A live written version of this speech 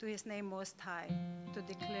to His name Most High to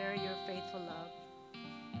declare your faithful love.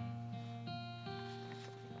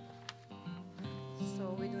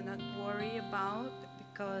 So we do not worry about,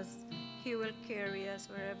 because He will carry us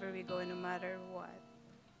wherever we go, no matter what.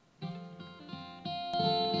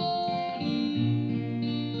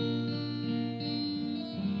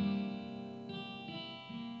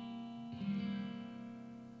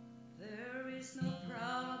 There is no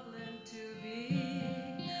problem too big,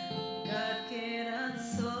 God cannot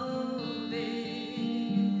solve it.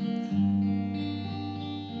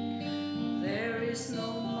 There is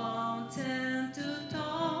no mountain too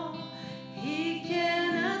tall, He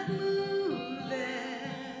cannot move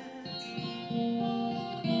it.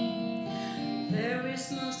 There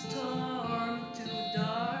is no storm too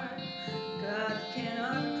dark, God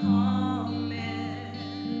cannot calm it.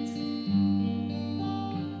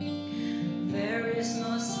 There is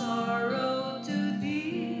no sorrow too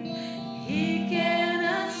deep, He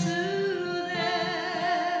cannot soothe it.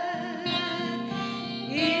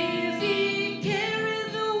 If He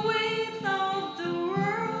carried the weight of the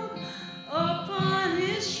world upon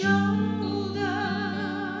His shoulders,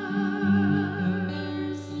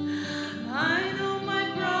 I know, my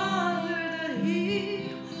brother, that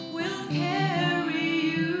He will carry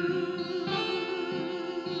you.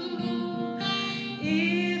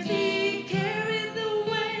 If He carried the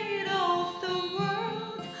weight of the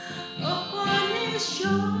world upon His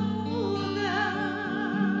shoulder,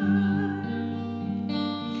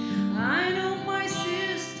 I know, my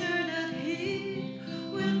sister, that He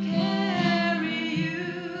will carry you.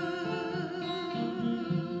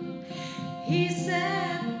 He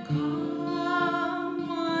said,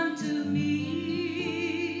 "Come unto me,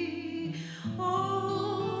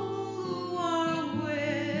 all who are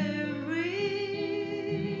weary,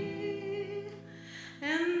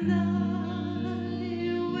 and I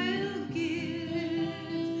will give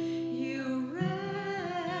you rest."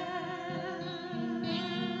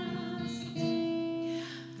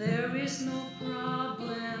 There is no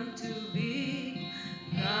problem too big,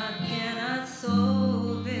 God cannot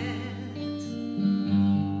solve it.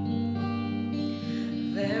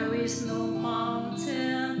 There is no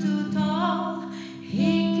mountain too tall,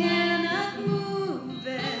 He cannot move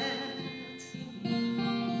it.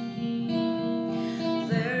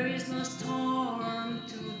 There is no storm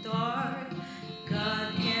too dark,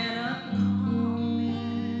 God cannot calm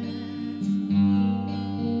it.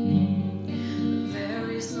 There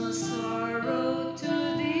is no sorrow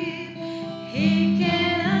too deep, He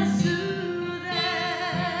cannot soothe it.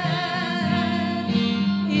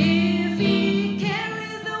 If He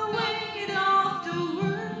carried the weight of the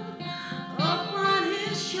world upon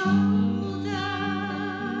His shoulders,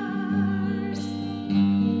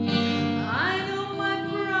 I know, my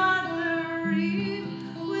brother, He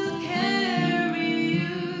will carry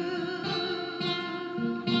you.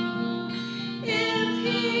 If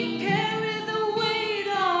He carried the weight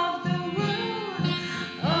of the world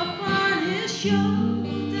upon His shoulders,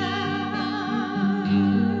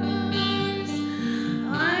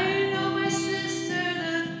 I know, my sister,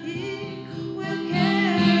 that He will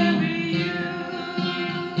carry you.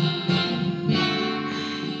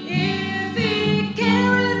 If He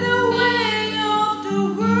carried the weight of the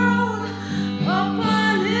world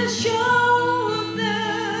upon His shoulders,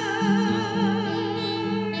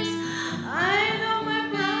 I know, my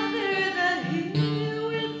brother, that He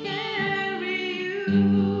will carry you.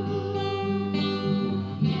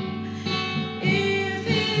 If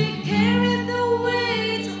He carried the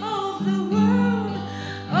weight of the world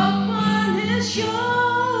upon His shoulders,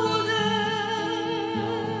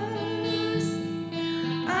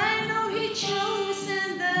 I know He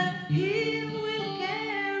chosen that He will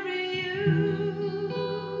carry you.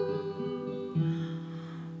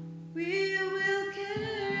 We will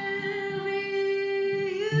carry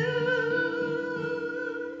you.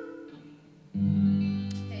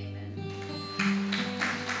 Amen.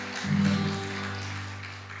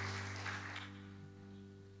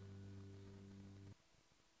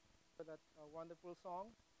 For that wonderful song.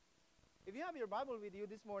 If you have your Bible with you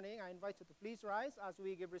this morning, I invite you to please rise as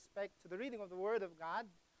we give respect to the reading of the Word of God.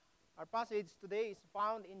 Our passage today is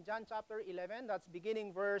found in John chapter 11, that's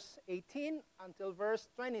beginning verse 18 until verse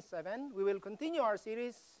 27. We will continue our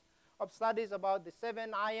series of studies about the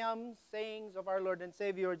 7 I am sayings of our Lord and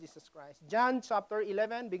Savior Jesus Christ. John chapter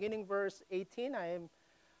 11, beginning verse 18. I am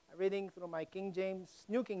reading through my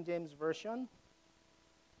New King James Version.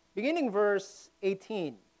 Beginning verse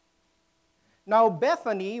 18. Now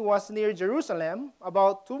Bethany was near Jerusalem,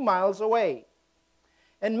 about 2 miles away.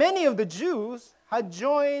 And many of the Jews had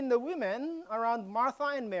joined the women around Martha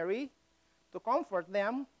and Mary to comfort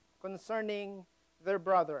them concerning their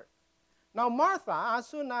brother. Now Martha, as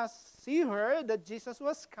soon as she heard that Jesus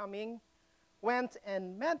was coming, went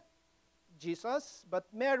and met Jesus, but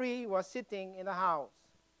Mary was sitting in the house.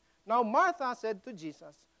 Now Martha said to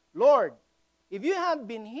Jesus, Lord, if you had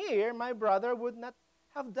been here, my brother would not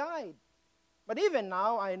have died. But even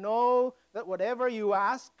now I know that whatever you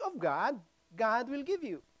ask of God, God will give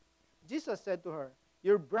you. Jesus said to her,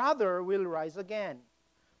 your brother will rise again.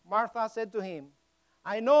 Martha said to him,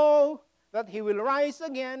 I know that he will rise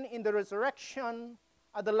again in the resurrection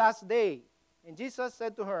at the last day. And Jesus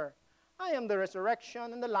said to her, I am the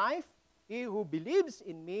resurrection and the life. He who believes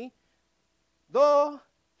in me, though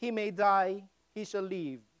he may die, he shall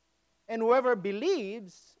live. And whoever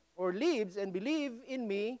believes or lives and believes in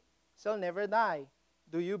me shall never die.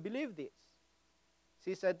 Do you believe this?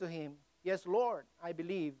 She said to him, yes, Lord, I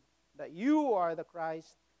believe that you are the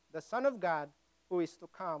Christ, the Son of God, who is to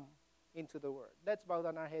come into the world. Let's bow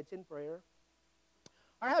down our heads in prayer.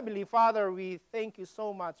 Our Heavenly Father, we thank you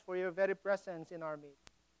so much for your very presence in our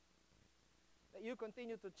midst. That you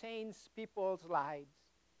continue to change people's lives.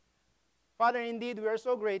 Father, indeed, we are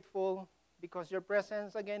so grateful because your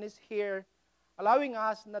presence again is here, allowing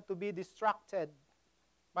us not to be distracted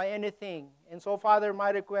by anything. And so, Father, my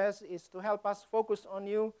request is to help us focus on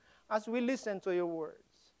you as we listen to your words.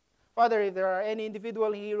 Father, if there are any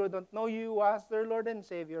individual here who don't know you as their Lord and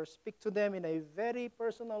Savior, speak to them in a very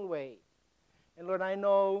personal way. And Lord, I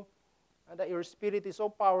know that your Spirit is so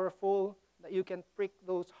powerful that you can prick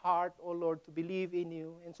those hearts, oh Lord, to believe in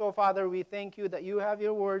you. And so, Father, we thank you that you have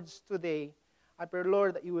your words today. I pray,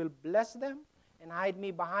 Lord, that you will bless them and hide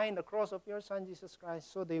me behind the cross of your Son, Jesus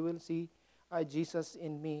Christ, so they will see Jesus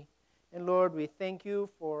in me. And Lord, we thank you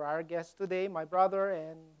for our guest today, my brother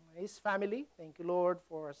and his family. Thank you, Lord,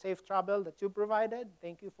 for safe travel that you provided.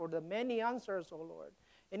 Thank you for the many answers, oh Lord.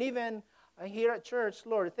 And even here at church,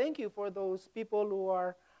 Lord, thank you for those people who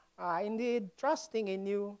are indeed trusting in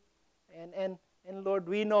you. And Lord,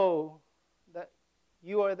 we know that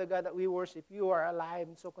you are the God that we worship. You are alive,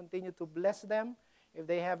 and so continue to bless them. If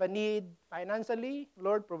they have a need financially,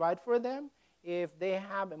 Lord, provide for them. If they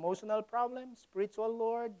have emotional problems, spiritual,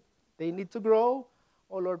 Lord, they need to grow,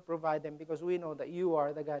 oh Lord, provide them, because we know that you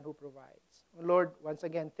are the God who provides. Oh Lord, once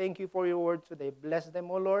again, thank you for your word today. Bless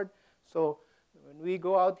them, oh Lord, so when we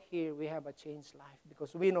go out here, we have a changed life,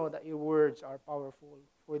 because we know that your words are powerful.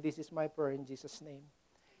 For this is my prayer in Jesus' name.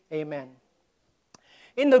 Amen.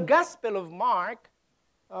 In the Gospel of Mark,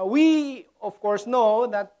 we, of course, know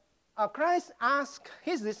that Christ asked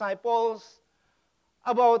his disciples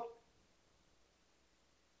about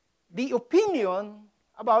the opinion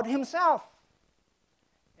about himself.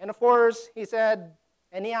 And of course, he said,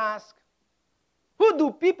 and he asked, who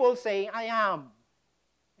do people say I am?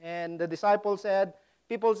 And the disciples said,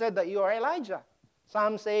 people said that you are Elijah.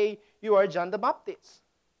 Some say you are John the Baptist.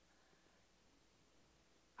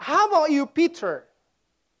 How about you, Peter?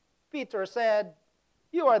 Peter said,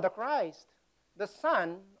 you are the Christ, the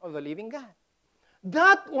Son of the living God.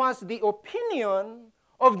 That was the opinion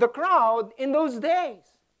of the crowd in those days.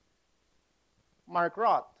 Mark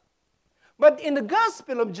wrote. But in the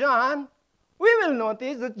Gospel of John, we will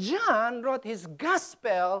notice that John wrote his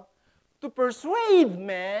Gospel to persuade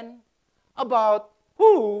men about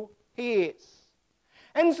who he is.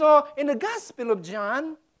 And so, in the Gospel of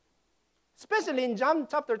John, especially in John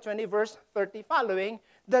chapter 20, verse 30 following,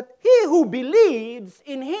 that he who believes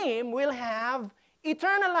in him will have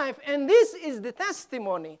eternal life. And this is the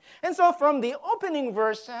testimony. And so from the opening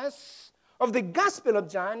verses of the Gospel of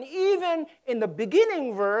John, even in the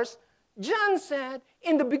beginning verse, John said,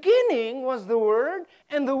 in the beginning was the Word,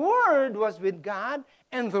 and the Word was with God,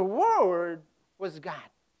 and the Word was God.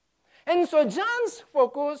 And so John's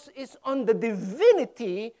focus is on the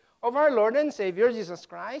divinity of our Lord and Savior, Jesus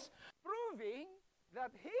Christ, proving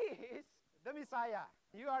that He is the Messiah.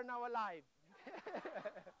 You are now alive.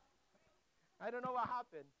 I don't know what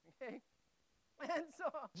happened. Okay? And so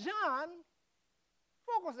John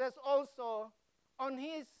focuses also on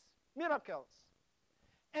his miracles.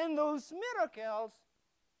 And those miracles,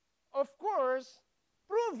 of course,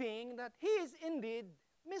 proving that he is indeed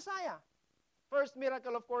Messiah. First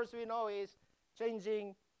miracle, of course, we know is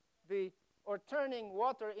changing turning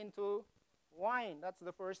water into wine. That's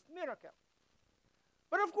the first miracle.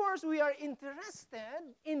 But of course, we are interested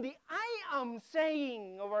in the I am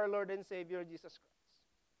saying of our Lord and Savior Jesus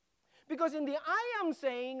Christ. Because in the I am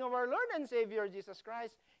saying of our Lord and Savior Jesus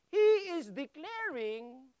Christ, He is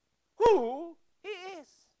declaring who He is.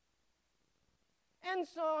 And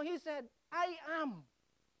so He said, I am.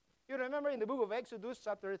 You remember in the book of Exodus,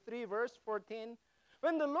 chapter 3, verse 14,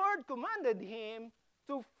 when the Lord commanded him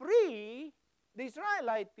to free the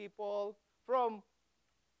Israelite people from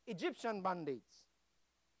Egyptian bondage.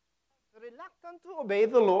 Reluctant to obey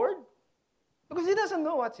the Lord because he doesn't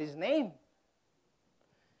know what's his name.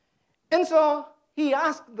 And so he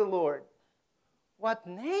asked the Lord, "What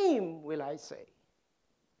name will I say?"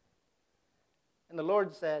 And the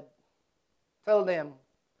Lord said, "Tell them,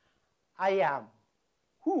 I am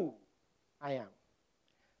who I am."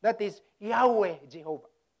 That is Yahweh Jehovah.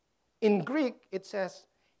 In Greek, it says,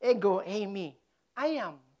 ego eimi. I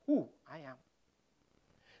am who I am.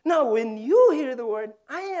 Now, when you hear the word,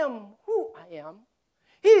 I am who I am,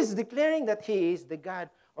 he is declaring that he is the God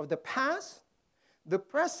of the past, the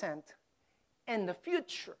present, and the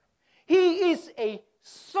future. He is a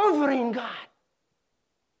sovereign God.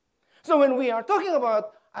 So when we are talking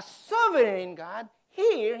about a sovereign God,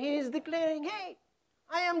 here he is declaring, hey,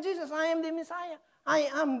 I am Jesus, I am the Messiah, I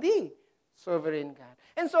am the sovereign God.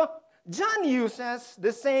 And so John uses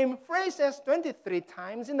the same phrases 23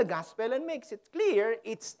 times in the gospel and makes it clear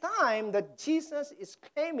it's time that Jesus is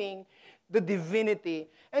claiming the divinity.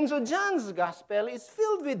 And so John's gospel is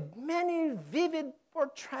filled with many vivid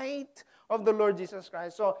portraits of the Lord Jesus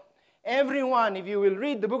Christ. So everyone, if you will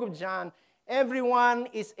read the book of John, everyone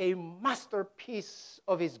is a masterpiece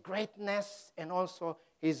of his greatness and also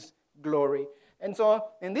his glory. And so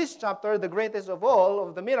in this chapter, the greatest of all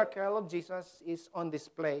of the miracle of Jesus is on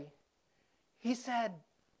display. He said,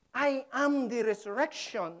 I am the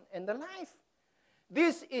resurrection and the life.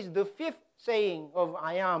 This is the fifth saying of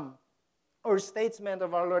I am, or statement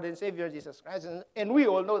of our Lord and Savior Jesus Christ. And we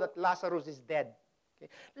all know that Lazarus is dead.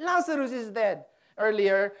 Okay? Lazarus is dead.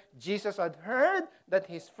 Earlier, Jesus had heard that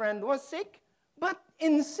his friend was sick, but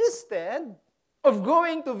insisted of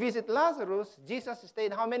going to visit Lazarus. Jesus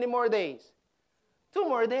stayed how many more days? 2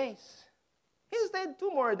 more days. He stayed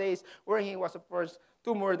 2 more days, where he was, of course,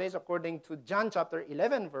 2 more days according to John chapter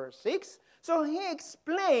 11, verse 6. So he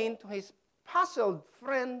explained to his puzzled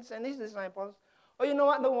friends and his disciples, oh, you know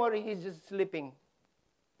what, don't worry, he's just sleeping.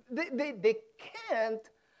 They can't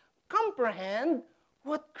comprehend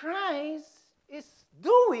what Christ is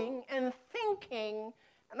doing and thinking.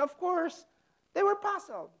 And of course, they were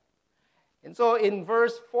puzzled. And so in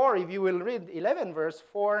verse 4, if you will read 11 verse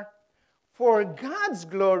 4, for God's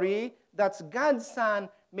glory, that's God's Son,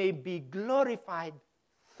 may be glorified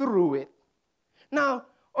through it. Now,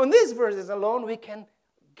 on these verses alone, we can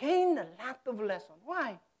gain a lot of lesson.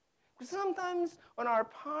 Why? Because sometimes on our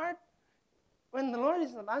part, when the Lord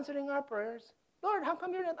is not answering our prayers, Lord, how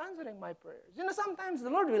come you're not answering my prayers? You know, sometimes the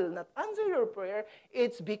Lord will not answer your prayer.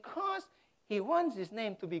 It's because he wants his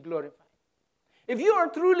name to be glorified. If you are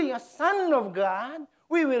truly a son of God,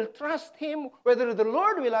 we will trust him whether the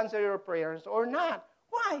Lord will answer your prayers or not.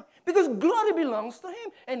 Why? Because glory belongs to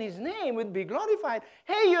him, and his name would be glorified.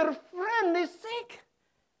 Hey, your friend is sick.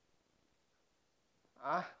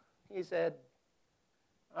 He said,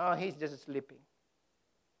 he's just sleeping.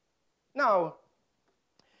 Now,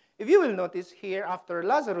 if you will notice here, after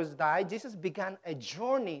Lazarus died, Jesus began a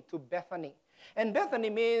journey to Bethany. And Bethany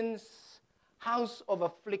means house of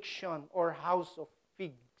affliction or house of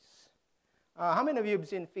figs. How many of you have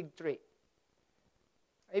seen fig tree?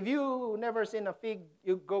 If you never seen a fig,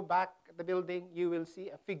 you go back at the building, you will see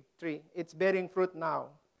a fig tree. It's bearing fruit now,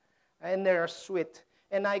 and they are sweet.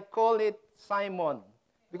 And I call it Simon,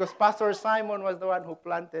 because Pastor Simon was the one who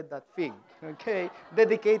planted that fig, okay,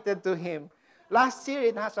 dedicated to him. Last year,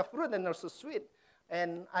 it has a fruit and also sweet.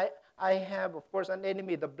 And I have, of course, an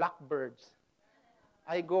enemy, the blackbirds.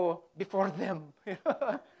 I go before them.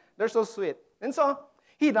 They're so sweet. And so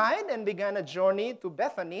he died and began a journey to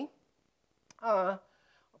Bethany.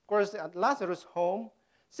 Of course, at Lazarus' home.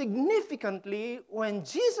 Significantly, when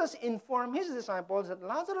Jesus informed his disciples that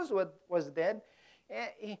Lazarus was dead,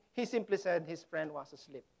 he simply said his friend was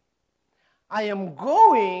asleep. I am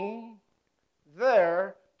going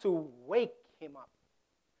there to wake him up.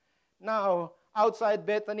 Now, outside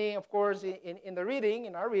Bethany, of course, in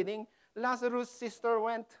our reading, Lazarus' sister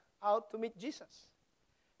went out to meet Jesus.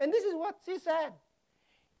 And this is what she said.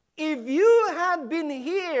 If you had been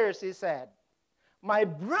here, she said, my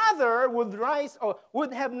brother would rise or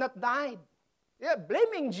would have not died. Yeah,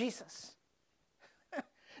 blaming Jesus.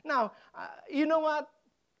 Now, you know what?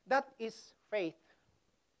 That is faith.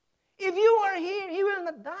 If you are here, he will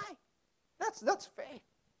not die. That's faith.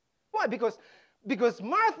 Why? Because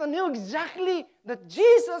Martha knew exactly that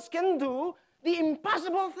Jesus can do the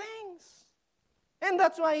impossible things. And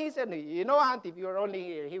that's why he said, you know what? If you are only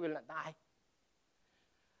here, he will not die.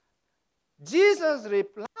 Jesus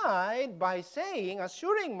replied by saying,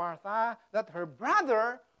 assuring Martha that her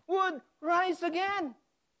brother would rise again.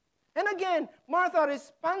 And again, Martha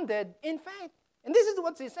responded in faith. And this is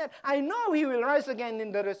what he said. I know he will rise again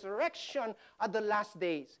in the resurrection at the last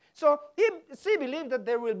days. So she believed that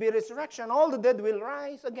there will be resurrection. All the dead will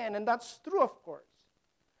rise again. And that's true, of course.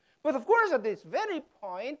 But of course, at this very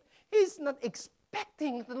point, he's not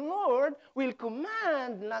expecting the Lord will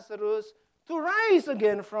command Lazarus to rise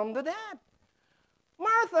again from the dead.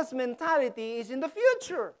 Martha's mentality is in the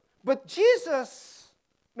future. But Jesus'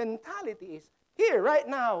 mentality is here, right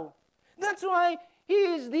now. That's why he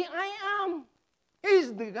is the I am. He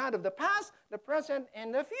is the God of the past, the present,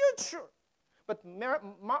 and the future. But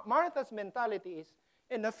Martha's mentality is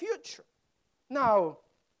in the future. Now,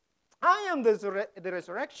 I am the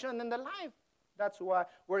resurrection and the life. That's why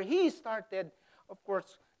where he started, of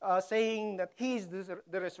course, saying that he is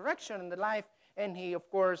the resurrection and the life. And he, of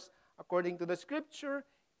course, according to the scripture,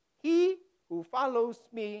 he who follows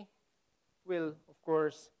me will, of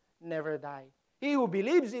course, never die. He who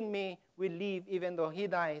believes in me will live even though he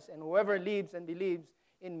dies, and whoever lives and believes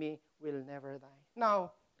in me will never die.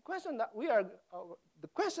 Now, the question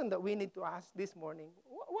that we need to ask this morning,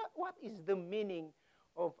 what is the meaning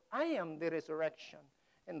of I am the resurrection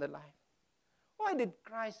and the life? Why did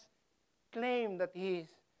Christ claim that he is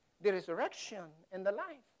the resurrection and the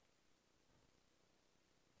life?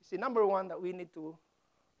 You see, number one that we need to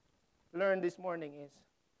learn this morning is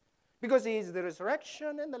because he is the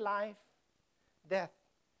resurrection and the life, death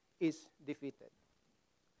is defeated.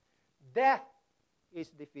 Death is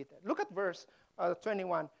defeated. Look at verse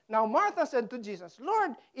 21. Now Martha said to Jesus,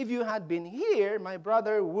 Lord, if you had been here, my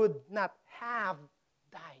brother would not have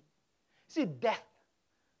died. See, death.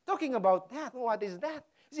 Talking about death, what is death?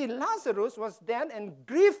 See, Lazarus was dead and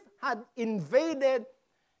grief had invaded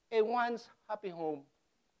a once happy home.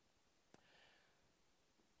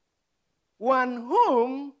 One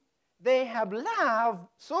whom they have loved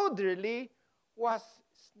so dearly was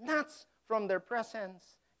snatched from their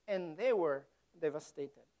presence, and they were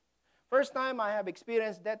devastated. First time I have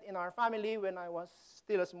experienced that in our family when I was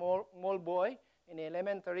still a small boy in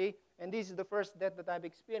elementary, and this is the first death that I've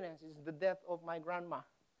experienced, is the death of my grandma.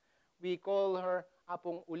 We call her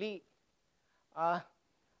Apong Uli.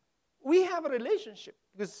 We have a relationship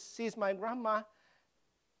because she's my grandma.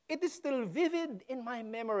 It is still vivid in my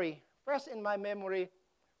memory, fresh in my memory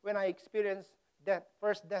when I experienced that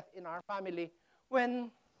first death in our family.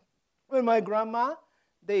 When my grandma,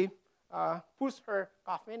 they pushed her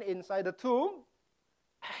coffin inside the tomb.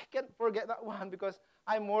 I can't forget that one because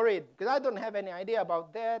I'm worried. Because I don't have any idea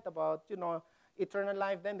about death, about, eternal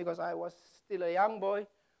life then because I was still a young boy.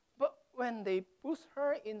 But when they pushed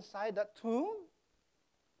her inside that tomb,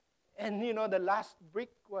 and, the last brick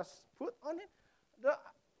was put on it,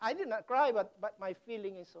 I did not cry, but my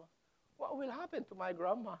feeling is, what will happen to my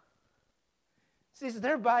grandma? She's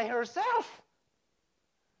there by herself.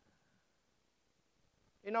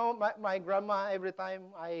 My grandma, every time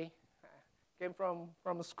I came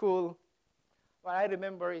from school, what I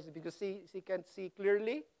remember is because she can't see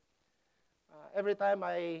clearly. Every time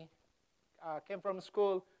I came from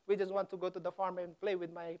school, we just want to go to the farm and play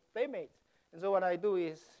with my playmates. And so what I do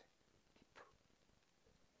is,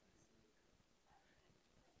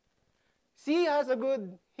 she has a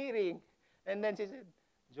good hearing. And then she said,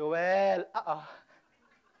 Joel,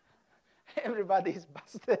 everybody is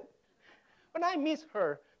busted. But I miss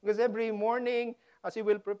her because every morning she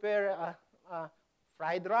will prepare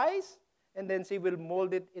fried rice, and then she will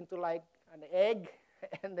mold it into like an egg,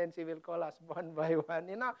 and then she will call us one by one.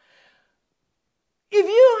 If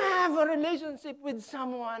you have a relationship with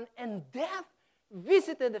someone and death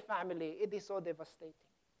visited the family, it is so devastating.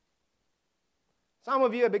 Some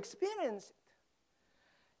of you have experienced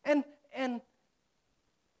it. And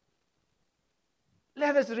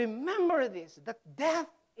let us remember this, that death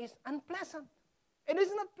is unpleasant. It is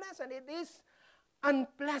not pleasant. It is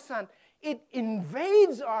unpleasant. It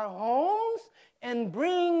invades our homes and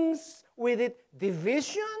brings with it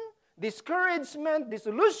division, discouragement,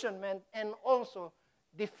 disillusionment, and also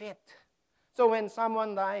defeat. So when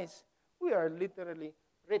someone dies, we are literally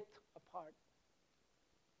ripped apart.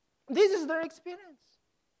 This is their experience.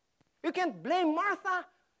 You can't blame Martha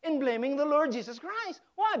in blaming the Lord Jesus Christ.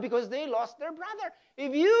 Why? Because they lost their brother.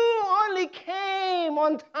 If you only came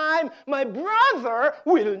on time, my brother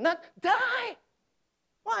will not die.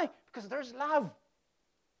 Why? Because there's love.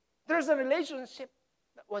 There's a relationship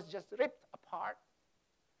that was just ripped apart.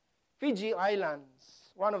 Fiji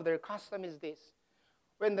Islands, one of their customs is this.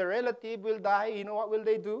 When the relative will die, you know what will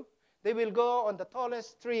they do? They will go on the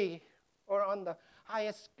tallest tree or on the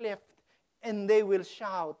highest cliff, and they will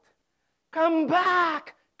shout, "Come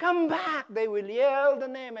back! Come back!" They will yell the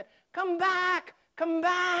name, and "Come back! Come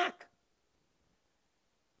back!"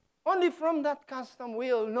 Only from that custom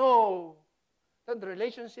we'll know that the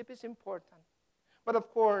relationship is important. But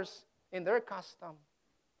of course, in their custom,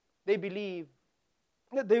 they believe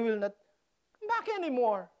that they will not come back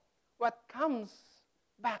anymore. What comes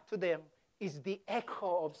back to them is the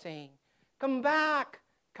echo of saying, come back,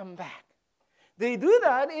 come back. They do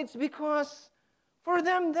that, it's because for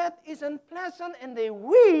them that is unpleasant and they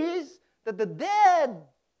wish that the dead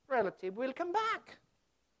relative will come back.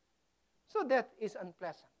 So death is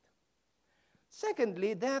unpleasant.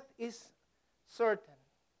 Secondly, death is certain.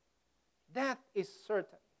 Death is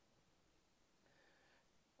certain.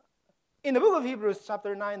 In the book of Hebrews,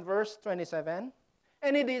 chapter 9, verse 27,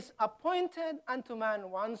 and it is appointed unto man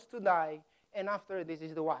once to die, and after this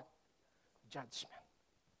is the what? Judgment.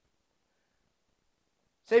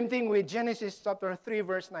 Same thing with Genesis chapter 3,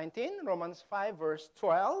 verse 19, Romans 5, verse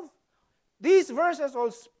 12. These verses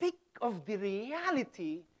all speak of the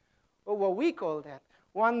reality of what we call death.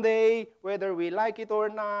 One day, whether we like it or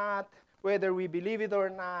not, whether we believe it or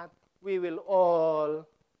not, we will all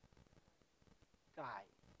die.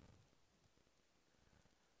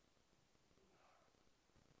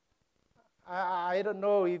 I don't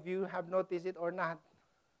know if you have noticed it or not.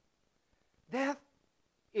 Death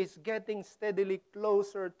is getting steadily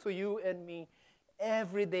closer to you and me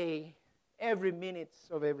every day, every minute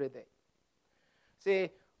of every day. See,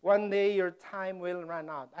 one day your time will run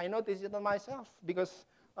out. I noticed it on myself because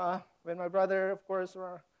when my brother, of course,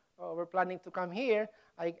 were planning to come here,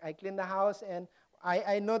 I cleaned the house and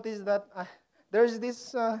I noticed that there's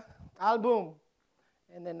this album.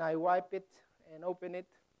 And then I wipe it and open it.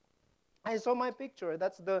 I saw my picture.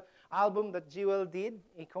 That's the album that Jewel did.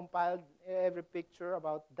 He compiled every picture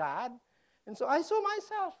about Dad. And so I saw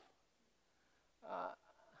myself.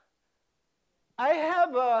 I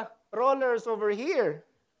have rollers over here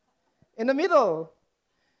in the middle.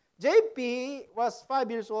 JP was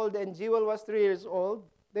 5 years old and Jewel was 3 years old.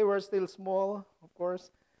 They were still small, of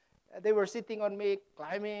course. They were sitting on me,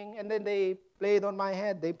 climbing, and then they played on my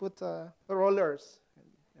head. They put the rollers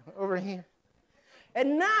over here.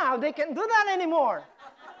 And now they can't do that anymore.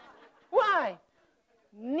 Why?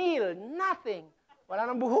 Nil, nothing. Wala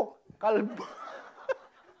nang buhok. Kalbo.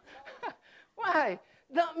 Why?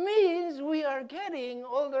 That means we are getting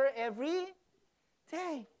older every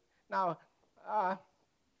day. Now,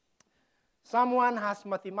 someone has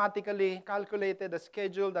mathematically calculated a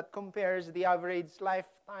schedule that compares the average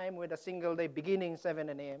lifetime with a single day beginning 7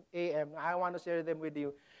 a.m. I want to share them with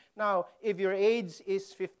you. Now, if your age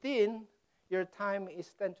is 15, your time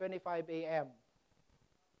is 10:25 a.m.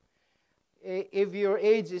 If your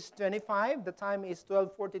age is 25, the time is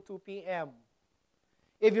 12:42 p.m.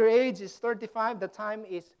 If your age is 35, the time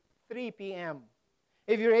is 3 p.m.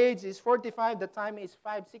 If your age is 45, the time is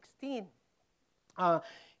 5:16.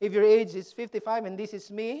 If your age is 55, and this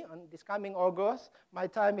is me, on this coming August, my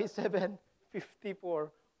time is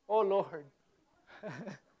 7:54. Oh, Lord.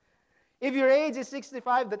 If your age is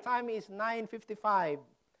 65, the time is 9:55.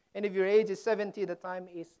 And if your age is 70, the time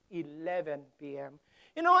is 11 p.m.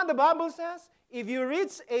 You know what the Bible says? If you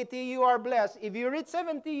reach 80, you are blessed. If you reach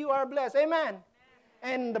 70, you are blessed. Amen.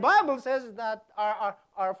 And the Bible says that our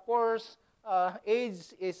of course,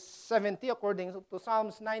 age is 70 according to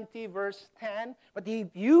Psalms 90, verse 10. But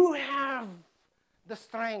if you have the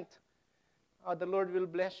strength, the Lord will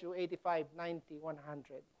bless you 85, 90,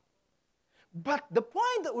 100. But the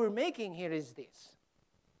point that we're making here is this.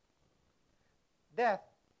 Death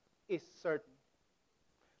is certain.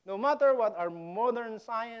 No matter what our modern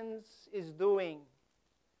science is doing,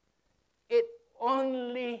 it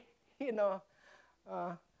only,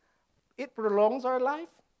 it prolongs our life,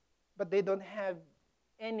 but they don't have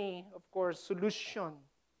any, of course, solution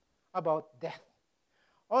about death.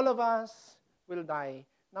 All of us will die.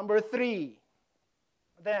 Number 3,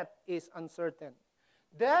 death is uncertain.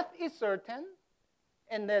 Death is certain,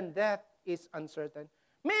 and then death is uncertain.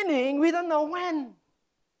 Meaning, we don't know when.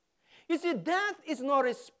 You see, death is no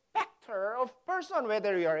respecter of person,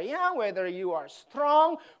 whether you are young, whether you are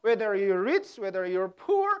strong, whether you're rich, whether you're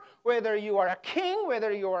poor, whether you are a king,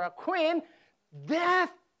 whether you are a queen.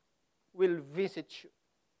 Death will visit you.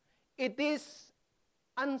 It is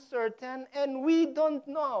uncertain, and we don't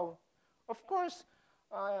know. Of course,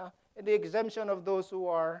 the exemption of those who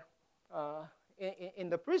are in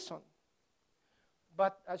the prison.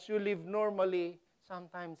 But as you live normally,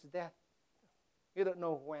 sometimes death, you don't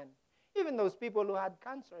know when. Even those people who had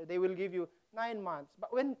cancer, they will give you 9 months.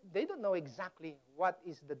 But when they don't know exactly what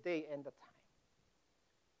is the day and the time.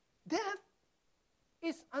 Death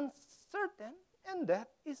is uncertain, and death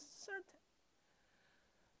is certain.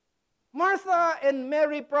 Martha and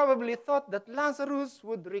Mary probably thought that Lazarus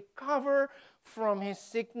would recover from his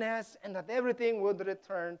sickness and that everything would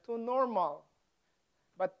return to normal.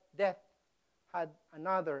 death had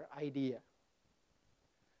another idea.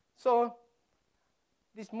 So,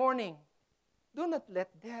 this morning, do not let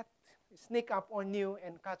death sneak up on you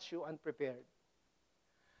and catch you unprepared.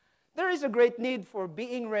 There is a great need for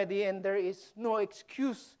being ready, and there is no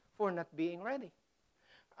excuse for not being ready.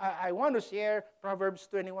 I want to share Proverbs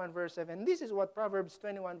 21, verse 7. This is what Proverbs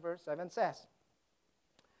 21, verse 7 says.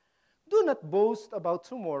 Do not boast about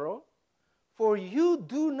tomorrow, for you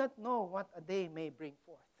do not know what a day may bring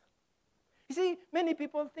forth. You see, many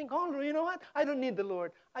people think, oh, you know what? I don't need the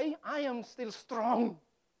Lord. I am still strong.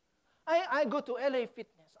 I go to LA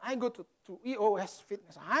Fitness. I go to EOS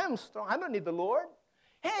Fitness. I am strong. I don't need the Lord.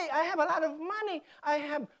 Hey, I have a lot of money. I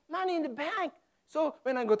have money in the bank. So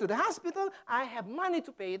when I go to the hospital, I have money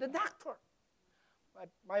to pay the doctor. But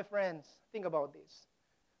my friends, think about this.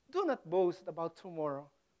 Do not boast about tomorrow,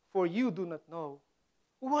 for you do not know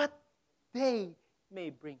what day may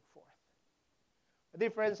bring forth.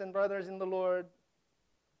 Dear friends and brothers in the Lord,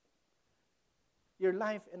 your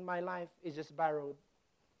life and my life is just borrowed.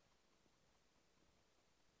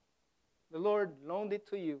 The Lord loaned it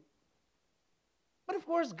to you. But of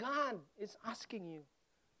course, God is asking you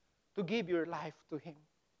to give your life to Him.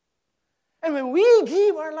 And when we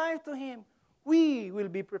give our life to Him, we will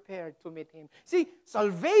be prepared to meet Him. See,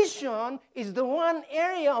 salvation is the one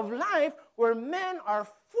area of life where men are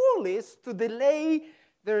foolish to delay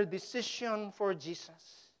their decision for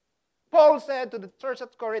Jesus. Paul said to the church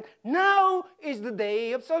at Corinth, now is the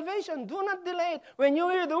day of salvation. Do not delay it. When you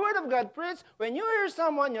hear the Word of God preached, when you hear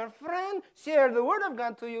someone, your friend, share the Word of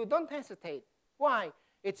God to you, don't hesitate. Why?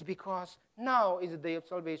 It's because now is the day of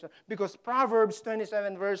salvation. Because Proverbs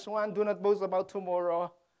 27 verse 1, do not boast about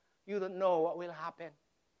tomorrow. You don't know what will happen,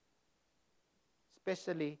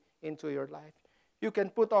 especially into your life. You can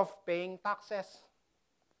put off paying taxes,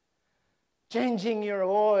 changing your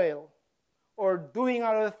oil, or doing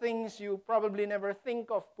other things you probably never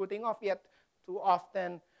think of putting off yet too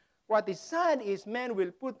often. What is sad is men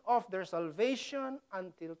will put off their salvation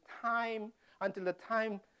until the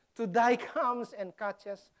time to die comes and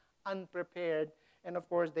catches unprepared. And of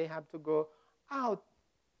course, they have to go out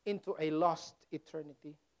into a lost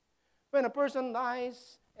eternity. When a person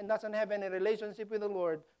dies and doesn't have any relationship with the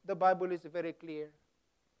Lord, the Bible is very clear.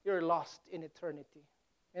 You're lost in eternity.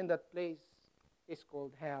 And that place is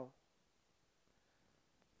called hell.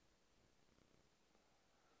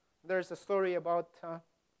 There's a story about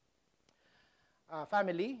a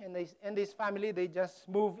family, and this family, they just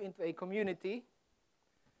moved into a community.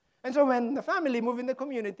 And so when the family moved in the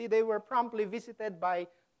community, they were promptly visited by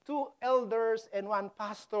 2 elders and 1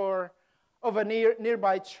 pastor of a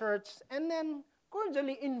nearby church, and then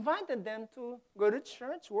cordially invited them to go to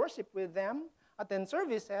church, worship with them, attend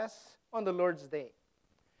services on the Lord's Day.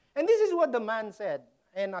 And this is what the man said,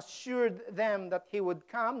 and assured them that he would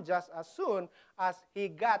come just as soon as he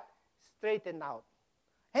got straightened out.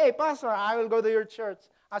 Hey, pastor, I will go to your church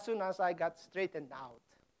as soon as I got straightened out.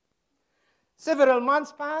 Several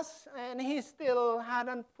months passed, and he still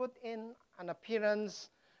hadn't put in an appearance.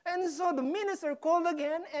 And so the minister called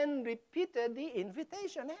again and repeated the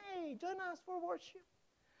invitation. Hey, join us for worship.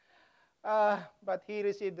 But he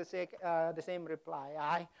received the same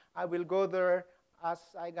reply. I will go there as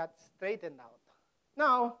I got straightened out.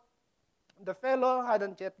 Now, the fellow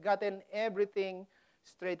hadn't yet gotten everything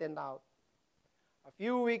straightened out. A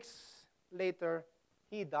few weeks later,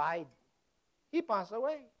 he died. He passed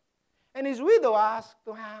away. And his widow asked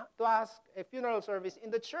to ask a funeral service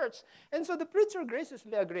in the church. And so the preacher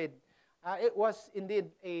graciously agreed. It was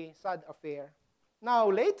indeed a sad affair. Now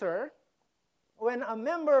later, when a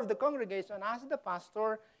member of the congregation asked the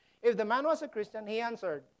pastor if the man was a Christian, he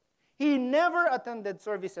answered, he never attended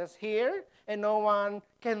services here, and no one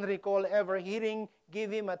can recall ever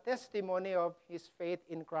give him a testimony of his faith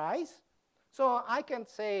in Christ. So I can't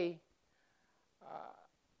say,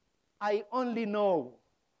 I only know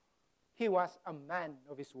he was a man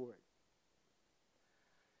of his word.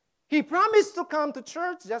 He promised to come to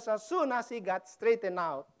church just as soon as he got straightened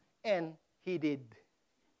out, and he did.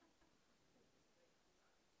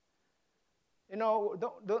 You know,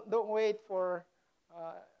 don't wait for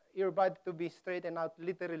your body to be straightened out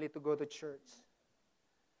literally to go to church.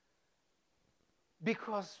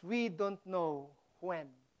 Because we don't know when.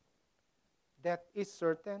 That is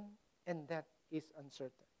certain, and that is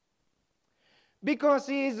uncertain. Because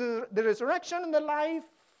He is the resurrection and the life,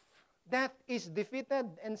 death is defeated.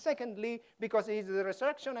 And secondly, because He is the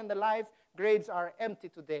resurrection and the life, graves are empty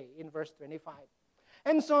today, in verse 25.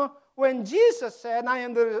 And so, when Jesus said, I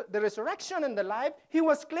am the resurrection and the life, He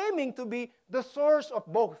was claiming to be the source of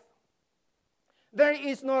both. There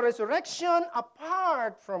is no resurrection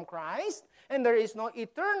apart from Christ, and there is no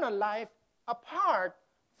eternal life apart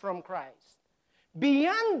from Christ.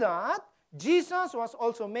 Beyond that, Jesus was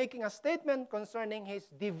also making a statement concerning his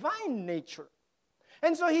divine nature.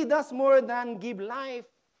 And so he does more than give life.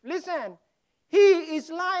 Listen, he is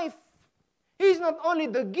life. He is not only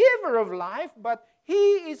the giver of life, but he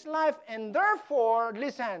is life. And therefore,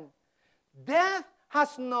 listen, death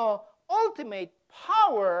has no ultimate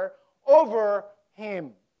power over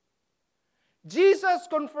him. Jesus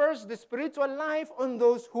confers the spiritual life on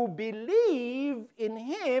those who believe in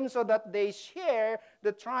him so that they share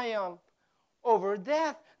the triumph over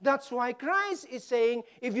death. That's why Christ is saying,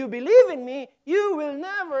 if you believe in me, you will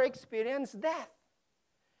never experience death.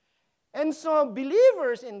 And so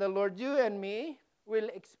believers in the Lord, you and me, will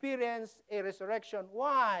experience a resurrection.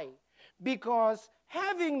 Why? Because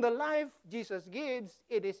having the life Jesus gives,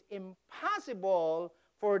 it is impossible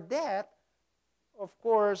for death, of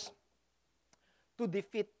course, to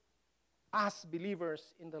defeat us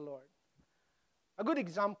believers in the Lord. A good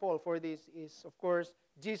example for this is, of course,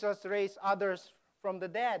 Jesus raised others from the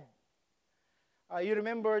dead. You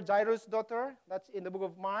remember Jairus' daughter? That's in the book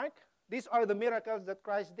of Mark. These are the miracles that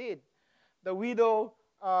Christ did. The widow,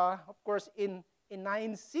 of course, in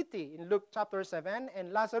Nain city, in Luke chapter 7,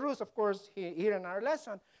 and Lazarus, of course, here in our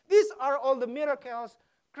lesson. These are all the miracles.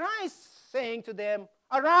 Christ saying to them,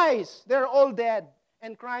 arise, they're all dead.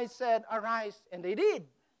 And Christ said, arise, and they did.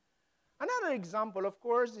 Another example, of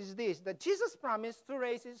course, is this, that Jesus promised to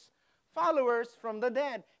raise his followers from the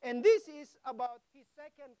dead. And this is about his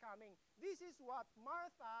second coming. This is what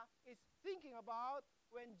Martha is thinking about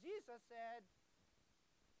when Jesus said,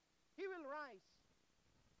 he will rise.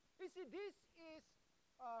 You see, this is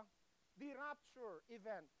the rapture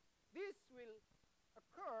event. This will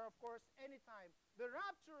occur, of course, anytime. The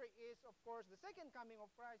rapture is, of course, the second coming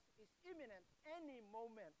of Christ is imminent, any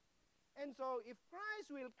moment. And so if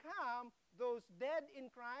Christ will come, those dead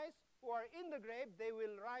in Christ who are in the grave, they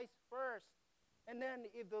will rise first. And then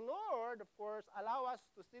if the Lord, of course, allow us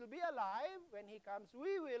to still be alive when he comes,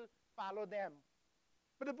 we will follow them.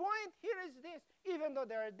 But the point here is this, even though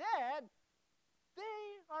they're dead,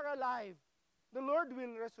 they are alive. The Lord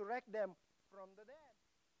will resurrect them from the dead.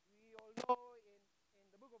 We all know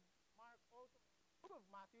in the book of Mark, also book of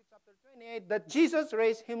Matthew chapter 28, that Jesus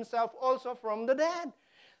raised himself also from the dead.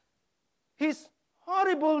 His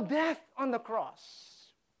horrible death on the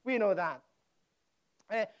cross. We know that.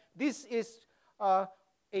 This is a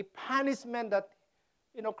punishment that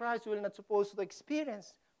Christ will not supposed to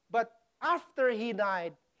experience. But after he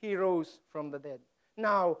died, he rose from the dead.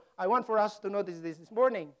 Now, I want for us to notice this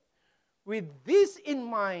morning. With this in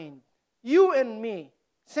mind, you and me,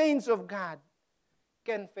 saints of God,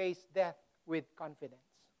 can face death with confidence.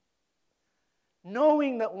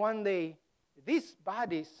 Knowing that one day, these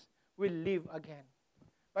bodies will live again.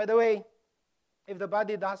 By the way, if the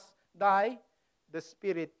body does die, the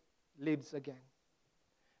spirit lives again.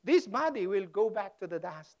 This body will go back to the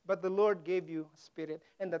dust, but the Lord gave you a spirit,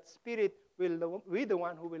 and that spirit will be the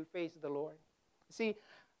one who will face the Lord. See,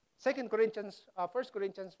 1 Corinthians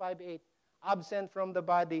 5:8, absent from the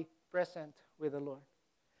body, present with the Lord.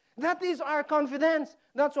 That is our confidence.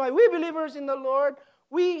 That's why we believers in the Lord,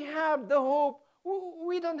 we have the hope.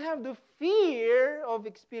 We don't have the fear of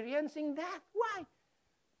experiencing that. Why?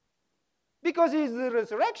 Because it's the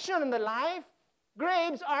resurrection and the life.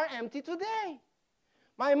 Graves are empty today.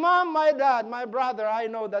 My mom, my dad, my brother, I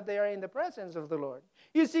know that they are in the presence of the Lord.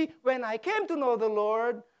 You see, when I came to know the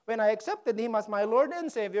Lord, when I accepted him as my Lord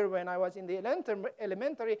and Savior, when I was in the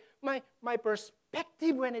elementary, my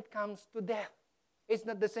perspective when it comes to death, it's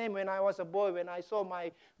not the same when I was a boy, when I saw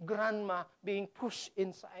my grandma being pushed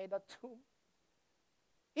inside a tomb.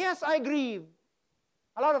 Yes, I grieve.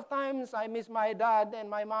 A lot of times I miss my dad and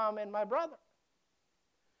my mom and my brother.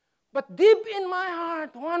 But deep in my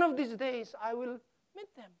heart, one of these days, I will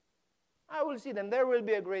meet them. I will see them. There will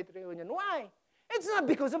be a great reunion. Why? It's not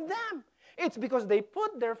because of them. It's because they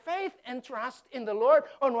put their faith and trust in the Lord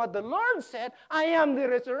on what the Lord said. I am the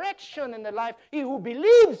resurrection and the life. He who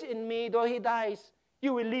believes in me, though he dies,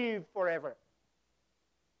 you will live forever.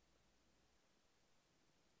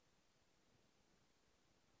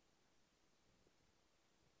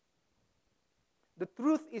 The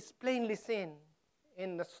truth is plainly seen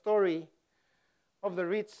in the story of the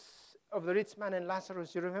rich man and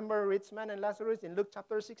Lazarus. You remember rich man and Lazarus in Luke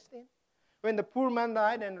chapter 16? When the poor man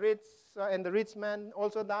died and the rich man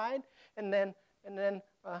also died, and then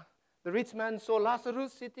the rich man saw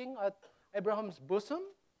Lazarus sitting at Abraham's bosom.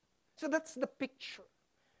 So that's the picture.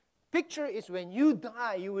 Picture is when you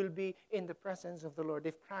die, you will be in the presence of the Lord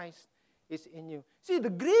if Christ is in you. See,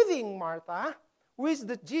 the grieving Martha wished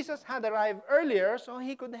that Jesus had arrived earlier so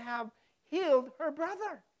he could have healed her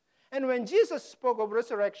brother. And when Jesus spoke of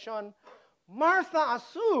resurrection, Martha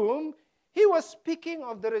assumed he was speaking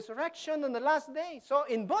of the resurrection on the last day. So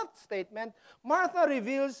in both statements, Martha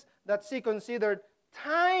reveals that she considered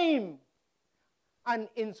time an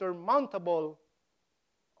insurmountable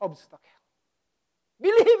obstacle.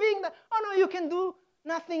 Believing that, oh no, you can do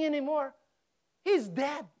nothing anymore. He's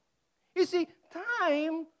dead. You see,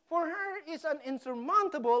 time for her is an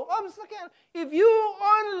insurmountable obstacle. If you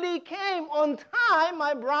only came on time,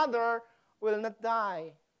 my brother will not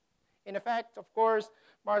die. In effect, of course,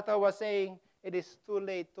 Martha was saying, it is too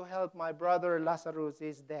late to help my brother Lazarus,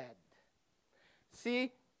 he's dead.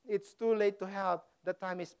 See, it's too late to help. The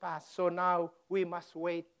time is past. So now we must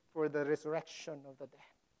wait for the resurrection of the dead.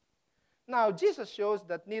 Now, Jesus shows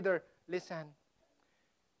that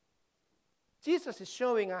Jesus is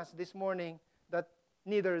showing us this morning that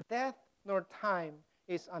neither death nor time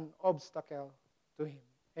is an obstacle to him.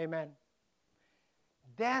 Amen.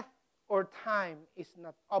 Death or time is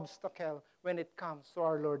not obstacle when it comes to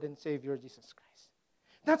our Lord and Savior Jesus Christ.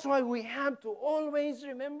 That's why we have to always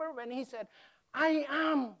remember when he said, I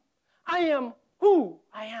am who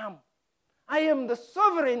I am. I am the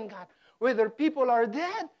sovereign God. Whether people are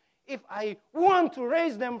dead, if I want to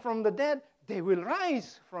raise them from the dead, they will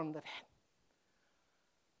rise from the dead.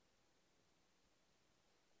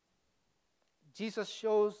 Jesus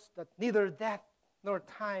shows that neither death nor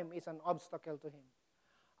time is an obstacle to him.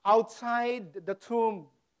 Outside the tomb,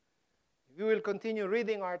 we will continue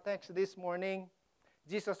reading our text this morning.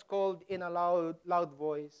 Jesus called in a loud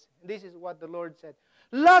voice. This is what the Lord said,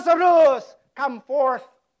 Lazarus, come forth.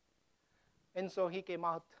 And so he came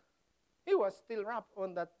out. He was still wrapped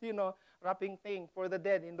on that, wrapping thing for the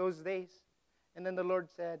dead in those days. And then the Lord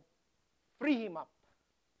said, free him up.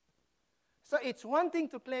 So it's one thing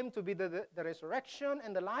to claim to be the resurrection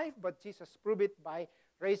and the life, but Jesus proved it by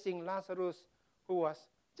raising Lazarus, who was,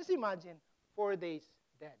 just imagine, 4 days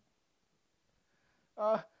dead.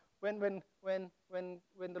 When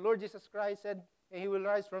the Lord Jesus Christ said he will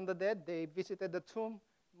rise from the dead, they visited the tomb.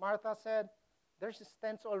 Martha said, there's a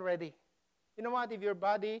stench already. You know what? If your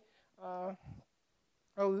body,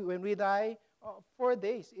 when we die, 4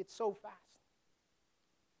 days, it's so fast.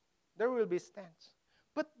 There will be stench.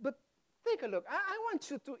 But take a look. I want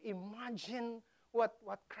you to imagine what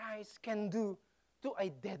Christ can do to a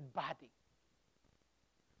dead body.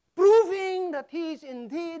 Proving that he is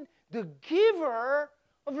indeed the giver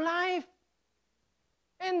of life.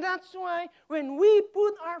 And that's why when we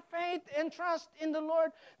put our faith and trust in the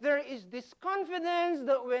Lord, there is this confidence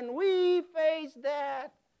that when we face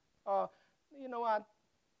death, you know what?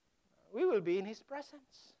 We will be in his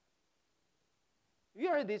presence. If you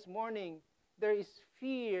are this morning, there is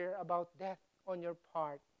fear about death on your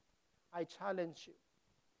part, I challenge you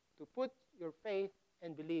to put your faith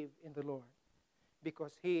and believe in the Lord.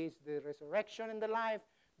 Because he is the resurrection and the life,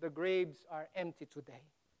 the graves are empty today.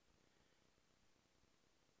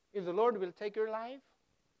 If the Lord will take your life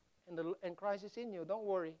and Christ is in you, don't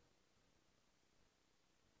worry.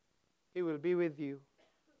 He will be with you.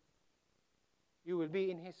 You will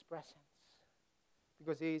be in his presence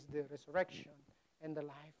because he is the resurrection and the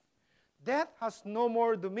life. Death has no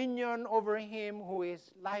more dominion over him who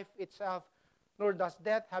is life itself, nor does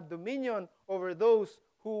death have dominion over those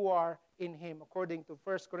who are in him, according to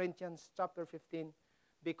 1 Corinthians chapter 15.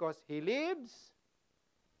 Because he lives,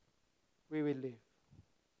 we will live.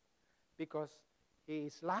 Because he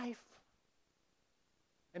is life,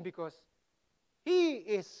 and because he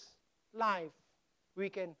is life, we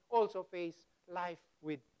can also face life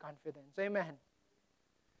with confidence. Amen.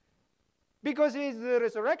 Because he is the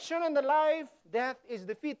resurrection and the life, death is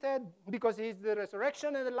defeated. Because he is the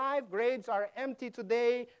resurrection and the life, graves are empty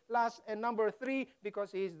today. Last and number 3,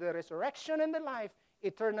 because he is the resurrection and the life,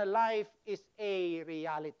 eternal life is a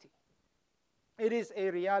reality. It is a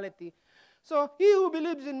reality. So he who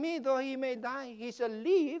believes in me, though he may die, he shall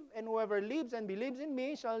live, and whoever lives and believes in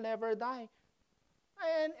me shall never die.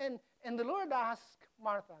 And the Lord asked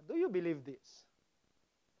Martha, do you believe this?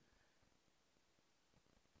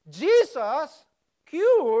 Jesus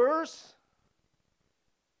cures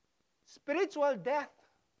spiritual death.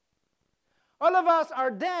 All of us are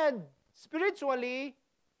dead spiritually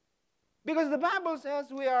because the Bible says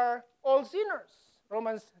we are all sinners.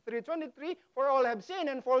 Romans 3:23, for all have sinned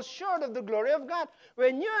and fall short of the glory of God.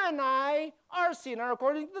 When you and I are sinners,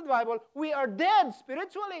 according to the Bible, we are dead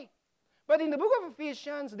spiritually. But in the book of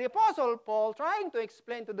Ephesians, the Apostle Paul, trying to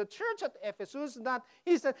explain to the church at Ephesus that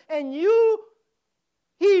he said, and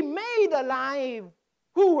he made alive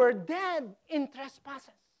who were dead in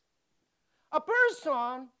trespasses. A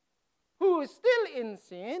person who is still in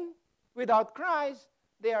sin, without Christ,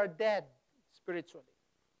 they are dead spiritually.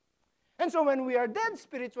 And so when we are dead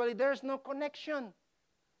spiritually, there's no connection.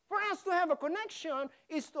 For us to have a connection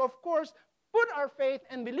is to, of course, put our faith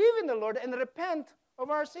and believe in the Lord and repent of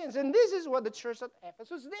our sins. And this is what the church at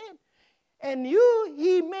Ephesus did. And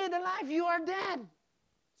He made alive. You are dead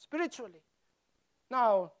spiritually.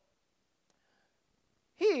 Now,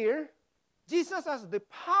 here, Jesus has the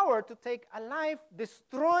power to take a life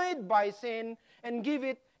destroyed by sin and give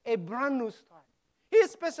it a brand new start. He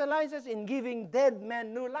specializes in giving dead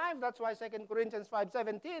men new life. That's why 2 Corinthians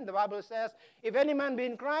 5:17, the Bible says, if any man be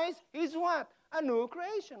in Christ, he's what? A new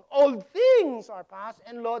creation. Old things are past,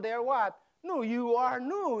 and lo, they are what? New. You are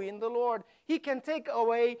new in the Lord. He can take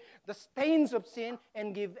away the stains of sin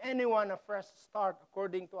and give anyone a fresh start,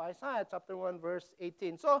 according to Isaiah chapter 1, verse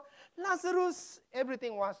 18. So, Lazarus,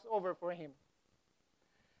 everything was over for him.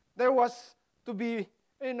 There was to be,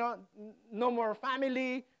 no more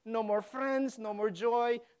family, no more friends, no more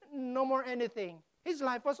joy, no more anything. His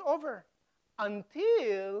life was over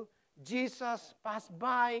until Jesus passed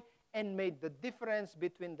by and made the difference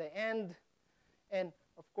between the end and,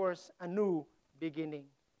 of course, a new beginning.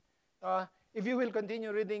 If you will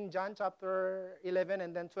continue reading John chapter 11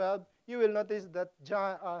 and then 12, you will notice that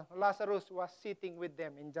Lazarus was sitting with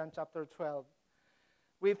them in John chapter 12.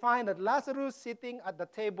 We find that Lazarus sitting at the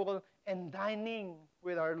table and dining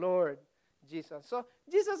with our Lord Jesus. So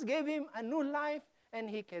Jesus gave him a new life, and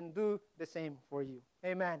He can do the same for you.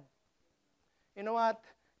 Amen. You know what?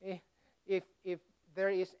 If there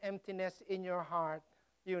is emptiness in your heart,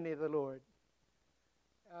 you need the Lord.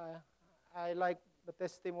 I like the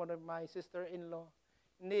testimony of my sister-in-law.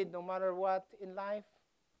 Indeed, no matter what in life,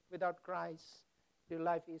 without Christ, your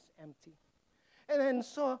life is empty. And then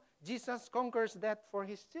so, Jesus conquers death for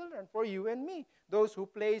His children, for you and me. Those who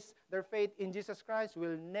place their faith in Jesus Christ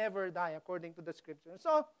will never die, according to the Scripture.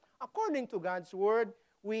 So, according to God's Word,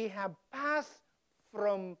 we have passed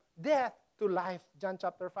from death to life. John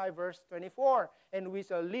chapter 5, verse 24. And we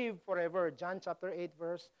shall live forever. John chapter 8,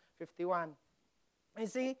 verse 51. You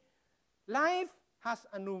see, life has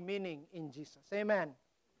a new meaning in Jesus. Amen.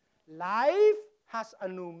 Life has a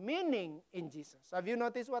new meaning in Jesus. Have you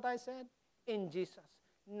noticed what I said? In Jesus,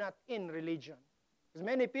 not in religion. Because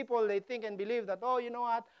many people, they think and believe that, oh, you know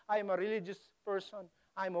what? I'm a religious person.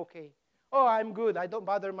 I'm okay. Oh, I'm good. I don't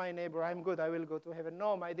bother my neighbor. I'm good. I will go to heaven.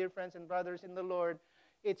 No, my dear friends and brothers in the Lord,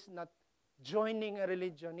 it's not joining a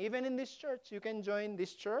religion. Even in this church, you can join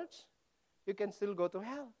this church. You can still go to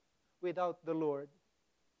hell without the Lord.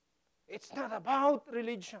 It's not about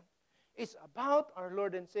religion. It's about our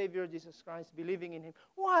Lord and Savior Jesus Christ, believing in Him.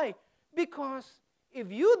 Why? Because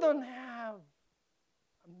if you don't have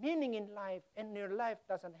a meaning in life and your life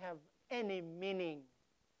doesn't have any meaning,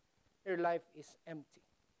 your life is empty.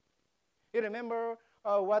 You remember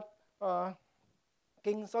what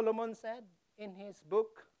King Solomon said in his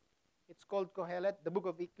book? It's called Kohelet, the book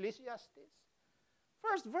of Ecclesiastes.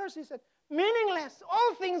 First verse, he said, meaningless.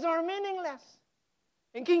 All things are meaningless.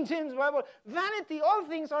 In King James Bible, vanity, all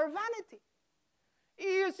things are vanity.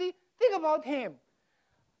 You see, think about him.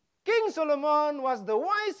 King Solomon was the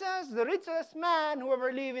wisest, the richest man who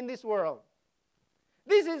ever lived in this world.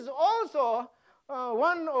 This is also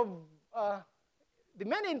one of the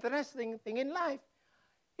many interesting things in life.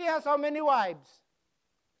 He has how many wives?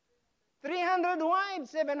 300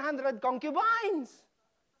 wives, 700 concubines.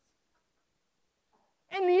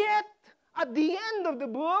 And yet, at the end of the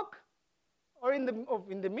book, or in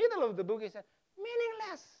the middle of the book, he said,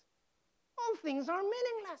 meaningless. All things are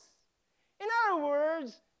meaningless. In other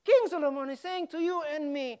words, King Solomon is saying to you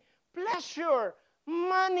and me, pleasure,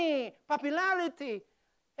 money, popularity,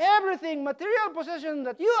 everything, material possession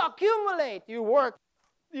that you accumulate, you work,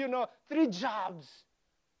 3 jobs,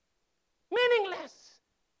 meaningless.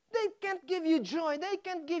 They can't give you joy. They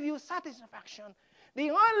can't give you satisfaction. The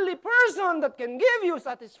only person that can give you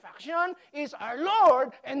satisfaction is our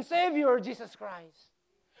Lord and Savior, Jesus Christ.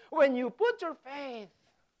 When you put your faith,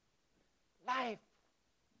 life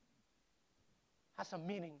has a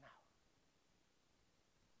meaning now.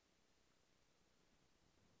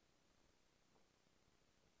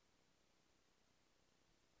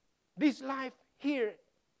 This life here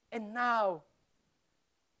and now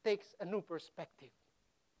takes a new perspective.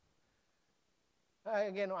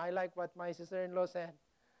 Again, I like what my sister-in-law said.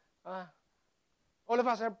 All of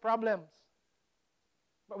us have problems.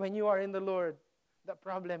 But when you are in the Lord, the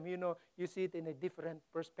problem, you see it in a different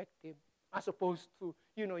perspective as opposed to,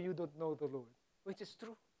 you don't know the Lord. Which is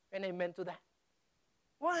true. And amen to that.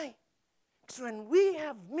 Why? Because when we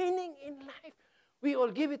have meaning in life, we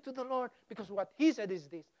all give it to the Lord because what He said is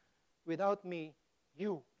this, without me,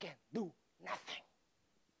 you can do nothing.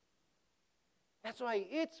 That's why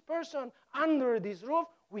each person under this roof,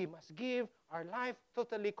 we must give our life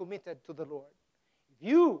totally committed to the Lord. If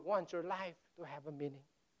you want your life to have a meaning.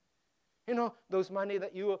 You know, those money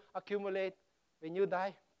that you accumulate when you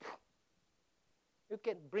die, you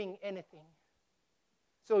can't bring anything.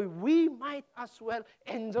 So we might as well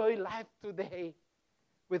enjoy life today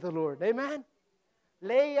with the Lord. Amen?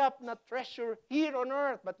 Lay up not treasure here on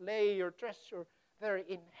earth, but lay your treasure there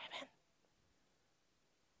in heaven.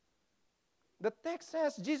 The text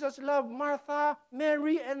says Jesus loved Martha,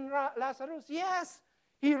 Mary, and Lazarus. Yes,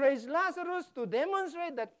 he raised Lazarus to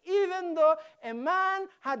demonstrate that even though a man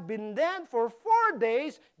had been dead for 4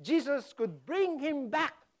 days, Jesus could bring him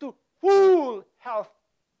back to full health.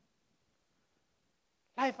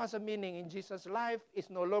 Life has a meaning in Jesus' life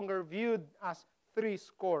is no longer viewed as 70.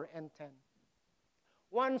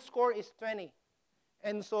 1 score is 20.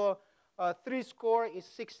 And so 3 score is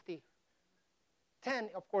 60. 10,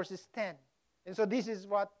 of course, is 10. And so this is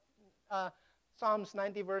what Psalms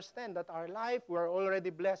 90 verse 10, that our life, we are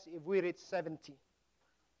already blessed if we reach 70.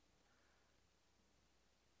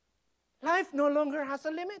 Life no longer has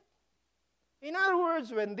a limit. In other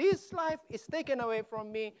words, when this life is taken away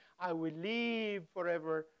from me, I will live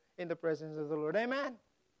forever in the presence of the Lord. Amen?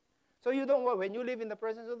 So you don't worry. When you live in the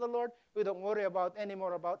presence of the Lord, you don't worry about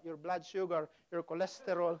anymore about your blood sugar, your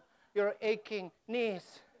cholesterol, your aching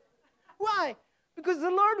knees. Why? Because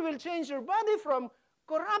the Lord will change your body from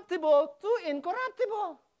corruptible to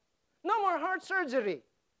incorruptible. No more heart surgery.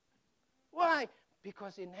 Why?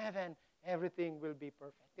 Because in heaven, everything will be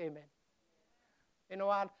perfect. Amen. You know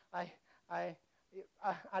what? Ate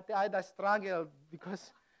Ida struggled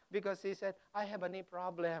because he said, I have a knee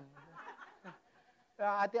problem.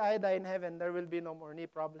 Ate Ida in heaven, there will be no more knee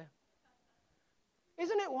problem.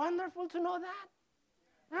 Isn't it wonderful to know that?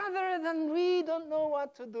 Rather than we don't know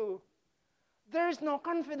what to do. There is no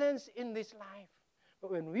confidence in this life.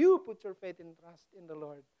 But when you put your faith and trust in the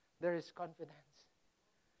Lord, there is confidence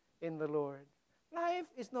in the Lord. Life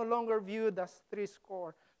is no longer viewed as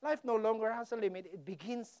 70. Life no longer has a limit. It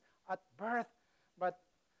begins at birth, but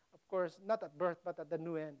of course, not at birth, but at the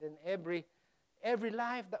new end. And every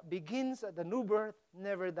life that begins at the new birth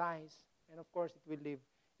never dies. And of course, it will live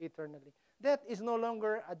eternally. Death is no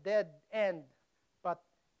longer a dead end, but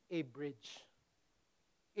a bridge.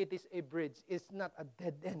 It is a bridge. It's not a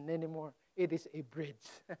dead end anymore. It is a bridge.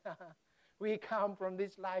 We come from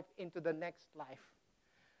this life into the next life.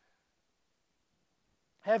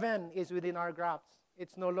 Heaven is within our grasp.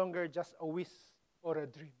 It's no longer just a wish or a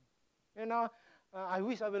dream. You know, I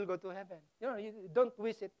wish I will go to heaven. You know, you don't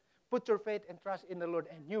wish it. Put your faith and trust in the Lord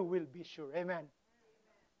and you will be sure. Amen.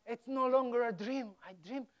 It's no longer a dream. I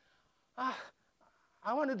dream.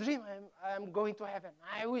 I want to dream. I'm going to heaven.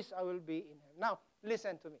 I wish I will be in heaven. Now,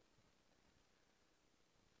 listen to me.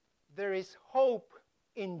 There is hope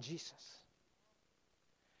in Jesus.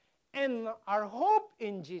 And our hope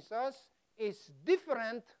in Jesus is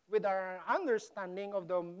different with our understanding of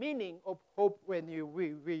the meaning of hope when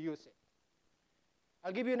we use it.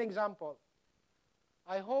 I'll give you an example.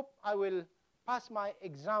 I hope I will pass my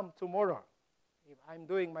exam tomorrow. If I'm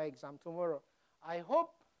doing my exam tomorrow, I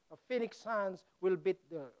hope the Phoenix Suns will beat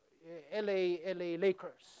the LA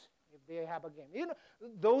Lakers if they have a game. You know,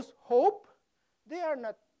 those hope, they are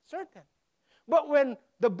not certain. But when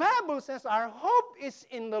the Bible says our hope is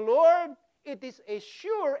in the Lord, it is a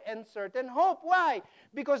sure and certain hope. Why?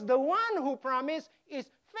 Because the one who promised is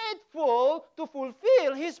faithful to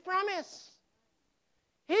fulfill his promise.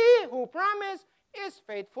 He who promised is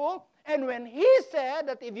faithful. And when he said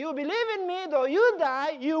that if you believe in me, though you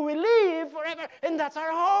die, you will live forever. And that's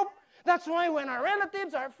our hope. That's why when our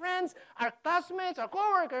relatives, our friends, our classmates, our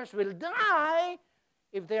co-workers will die,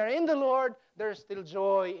 if they are in the Lord, there's still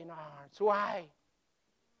joy in our hearts. Why?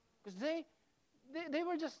 Because they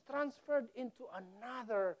were just transferred into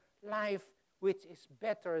another life which is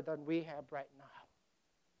better than we have right now.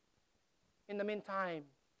 In the meantime,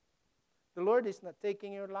 the Lord is not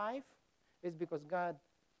taking your life. It's because God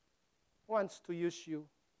wants to use you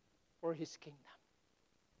for His kingdom.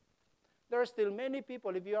 There are still many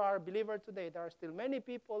people, if you are a believer today, there are still many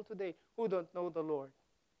people today who don't know the Lord.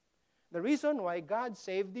 The reason why God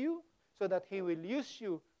saved you, so that He will use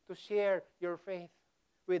you to share your faith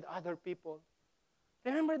with other people.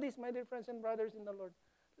 Remember this, my dear friends and brothers in the Lord.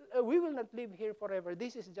 We will not live here forever.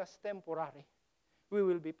 This is just temporary. We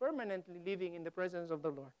will be permanently living in the presence of the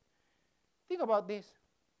Lord. Think about this.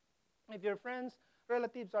 If your friends,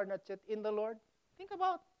 relatives are not yet in the Lord, think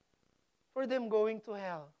about for them going to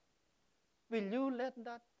hell. Will you let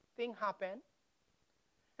that thing happen?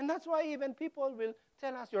 And that's why even people will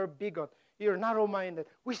tell us you're bigot, you're narrow-minded.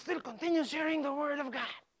 We still continue sharing the Word of God.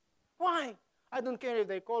 Why? I don't care if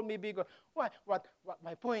they call me big or why. What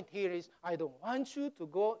my point here is, I don't want you to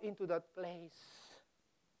go into that place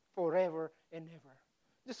forever and ever.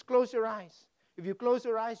 Just close your eyes. If you close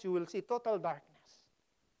your eyes, you will see total darkness.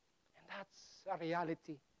 And that's a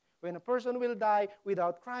reality. When a person will die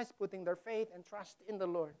without Christ putting their faith and trust in the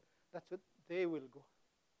Lord, that's what they will go.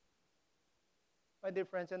 My dear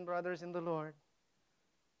friends and brothers in the Lord,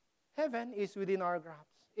 heaven is within our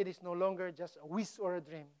grasp. It is no longer just a wish or a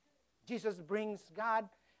dream. Jesus brings God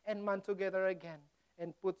and man together again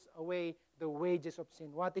and puts away the wages of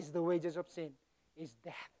sin. What is the wages of sin? Is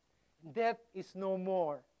death. Death is no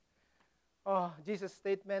more. Oh, Jesus'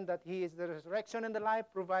 statement that He is the resurrection and the life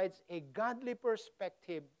provides a godly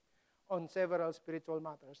perspective on several spiritual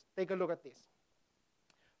matters. Take a look at this.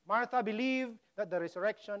 Martha believed that the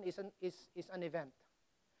resurrection is an event.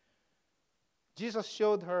 Jesus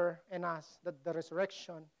showed her and us that the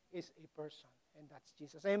resurrection is a person, and that's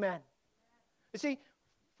Jesus. Amen. You see,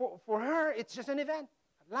 for her, it's just an event,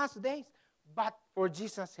 last days. But for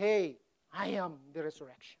Jesus, hey, I am the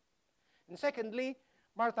resurrection. And secondly,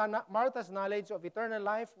 Martha's knowledge of eternal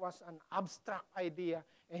life was an abstract idea.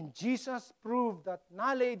 And Jesus proved that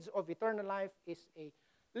knowledge of eternal life is a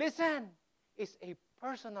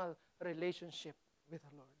personal relationship with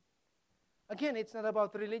the Lord. Again, it's not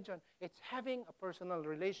about religion. It's having a personal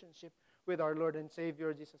relationship with our Lord and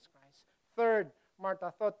Savior, Jesus Christ. Third,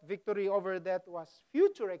 Martha thought victory over death was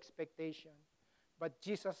future expectation. But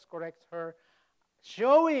Jesus corrects her,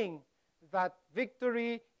 showing that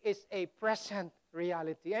victory is a present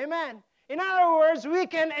reality. Amen. In other words, we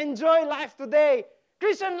can enjoy life today.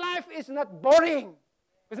 Christian life is not boring.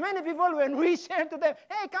 Because many people, when we share to them,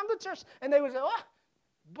 hey, come to church, and they will say, oh,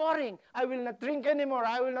 boring. I will not drink anymore.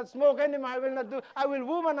 I will not smoke anymore. I will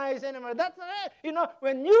womanize anymore. That's not it. You know,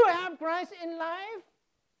 when you have Christ in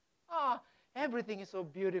life, everything is so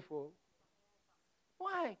beautiful.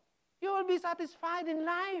 Why? You will be satisfied in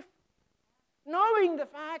life, knowing the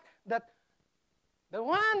fact that the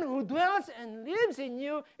one who dwells and lives in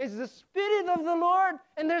you is the Spirit of the Lord,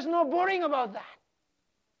 and there's no boring about that.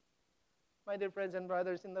 My dear friends and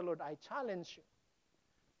brothers in the Lord, I challenge you,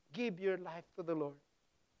 give your life to the Lord.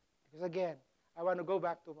 Because again, I want to go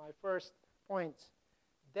back to my first point.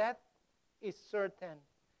 Death is certain,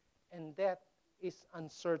 and death is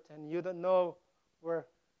uncertain. You don't know where,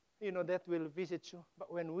 death will visit you.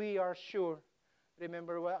 But when we are sure,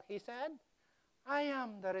 remember what He said? I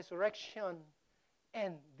am the resurrection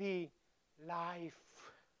and the life.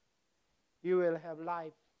 You will have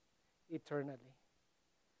life eternally.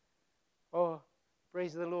 Oh,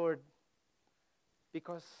 praise the Lord,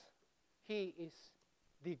 because He is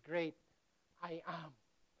the great I am.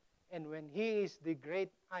 And when He is the great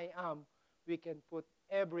I am, we can put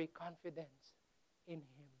every confidence in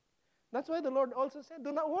Him. That's why the Lord also said,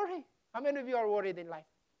 do not worry. How many of you are worried in life?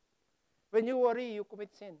 When you worry, you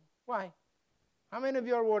commit sin. Why? How many of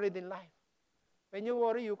you are worried in life? When you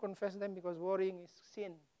worry, you confess them because worrying is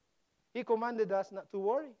sin. He commanded us not to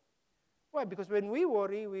worry. Why? Because when we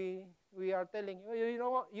worry, we are telling, you know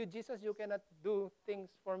what, you Jesus, you cannot do things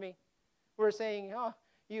for me. We're saying,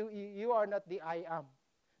 you are not the I am.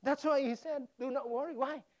 That's why He said, do not worry.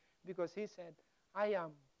 Why? Because He said, I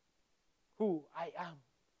am who I am.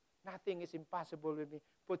 Nothing is impossible with me.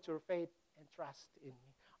 Put your faith and trust in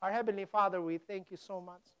me. Our Heavenly Father, we thank You so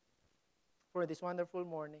much for this wonderful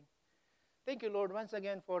morning. Thank You, Lord, once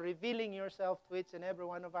again for revealing Yourself to each and every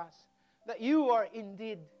one of us, that You are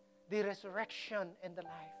indeed the resurrection and the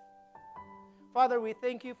life. Father, we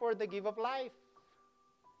thank You for the gift of life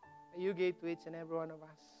that You gave to each and every one of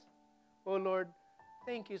us. Oh, Lord,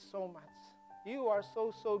 thank You so much. You are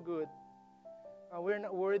so, so good. We're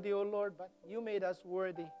not worthy, oh Lord, but You made us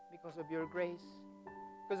worthy because of Your grace,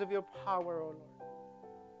 because of Your power, oh Lord.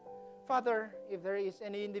 Father, if there is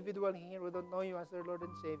any individual here who don't know You as their Lord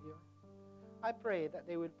and Savior, I pray that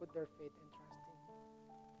they will put their faith and trust in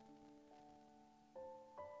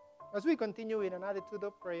You. As we continue in an attitude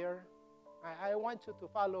of prayer, I want you to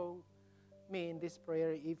follow me in this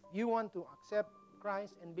prayer. If you want to accept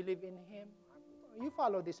Christ and believe in Him, you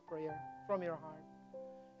follow this prayer from your heart.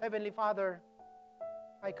 Heavenly Father,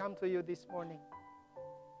 I come to You this morning.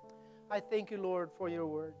 I thank You, Lord, for Your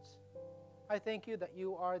words. I thank You that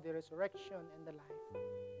You are the resurrection and the life.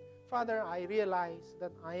 Father, I realize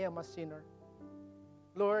that I am a sinner.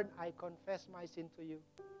 Lord, I confess my sin to You.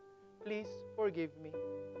 Please forgive me.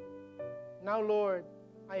 Now, Lord,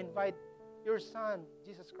 I invite Your Son,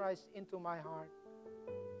 Jesus Christ, into my heart.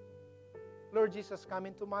 Lord Jesus, come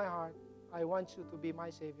into my heart. I want You to be my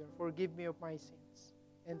Savior. Forgive me of my sins.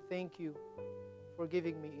 And thank You for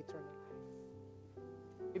giving me eternal life.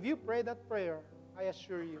 If you pray that prayer, I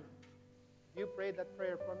assure you, you prayed that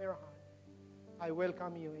prayer from your heart, I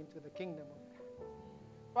welcome you into the kingdom of God.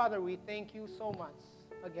 Father, we thank you so much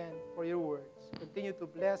again for your words. Continue to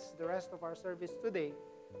bless the rest of our service today,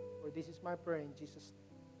 for this is my prayer in Jesus'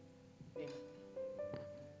 name. Amen.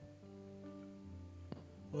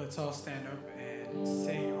 Let's all stand up and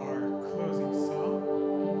sing our closing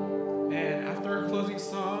song. And after our closing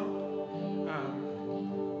song,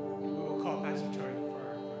 we will call Pastor Jordan for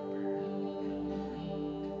our prayer.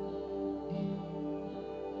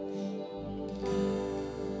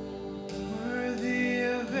 Worthy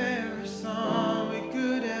of every song we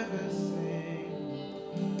could ever sing,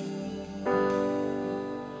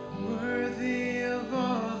 worthy of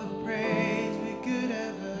all the praise we could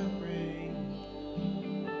ever bring,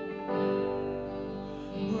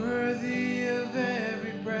 worthy of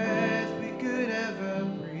every breath we could ever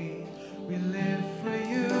breathe. We live for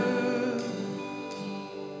you,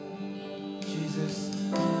 Jesus.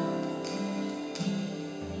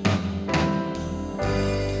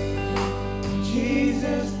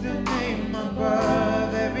 Jesus, the name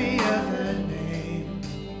above every other name.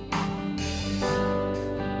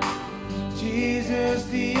 Jesus,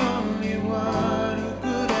 the only one who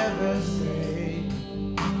could ever save.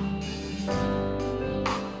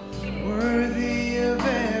 Worthy of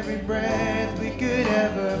every breath we could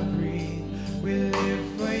ever breathe. We live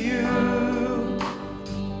for you.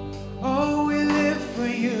 Oh, we live for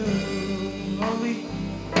you. Holy,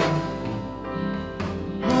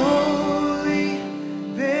 holy,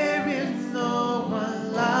 there is no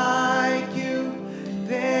one like you.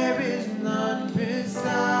 There is none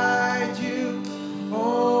beside you.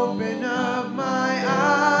 Open up my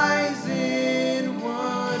eyes in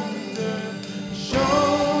wonder.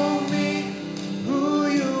 Show me who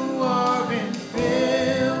you are and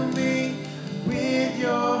fill me with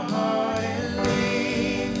your heart and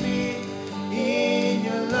lead me in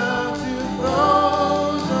your love to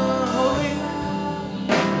those who are holy.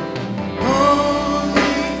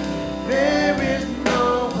 Holy, there is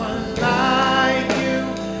no one like you.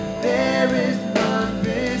 There is none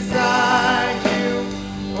beside you.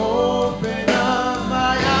 Open up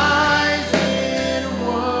my eyes in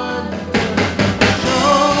wonder.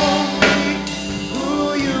 Show me who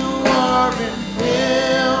you are and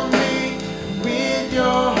fill me with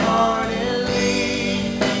your heart and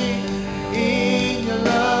lead me in your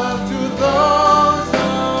love to those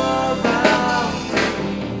around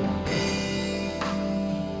me.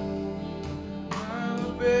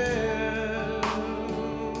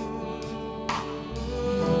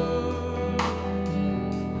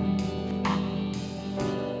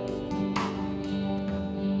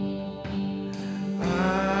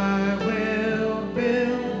 I will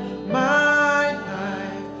build my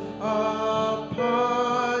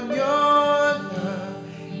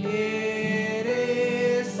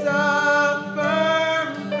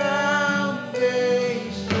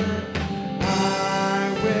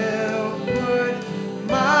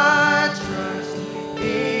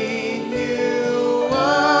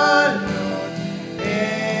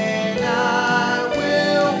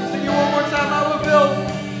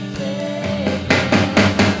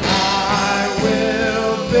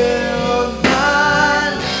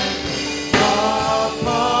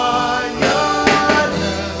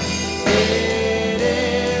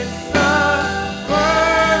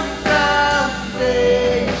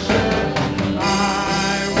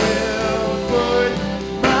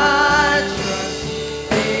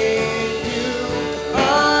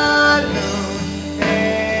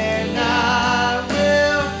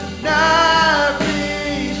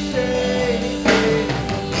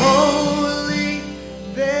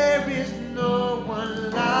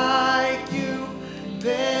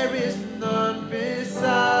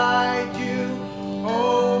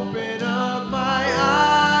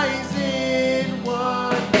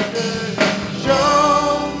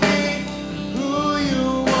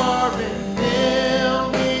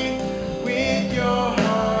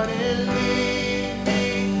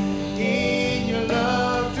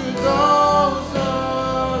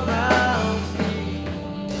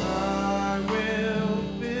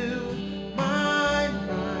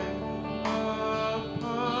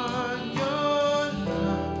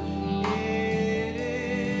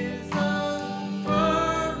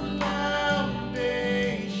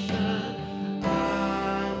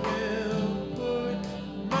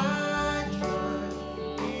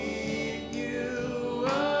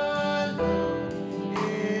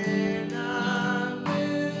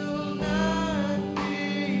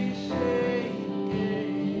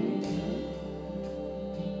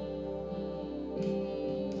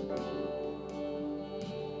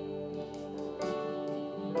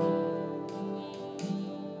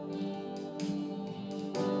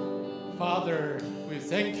Father, we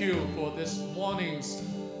thank you for this morning's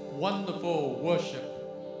wonderful worship,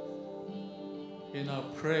 in our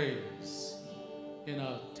praise, in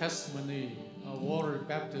our testimony, our water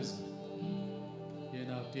baptism, in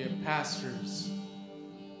our dear pastor's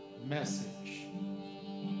message.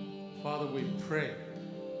 Father, we pray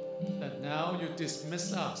that now you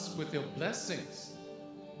dismiss us with your blessings,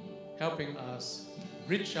 helping us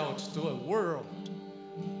reach out to a world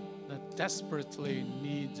that desperately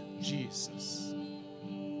needs Jesus.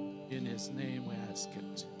 In his name we ask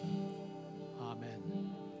it. Amen.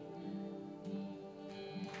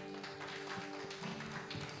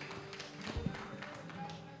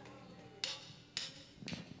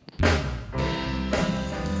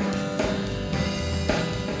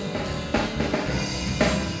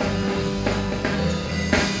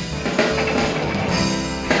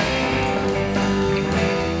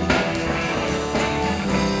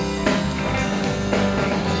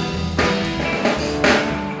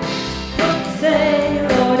 Say,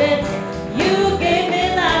 Lord, it's you gave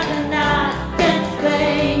me life and I can't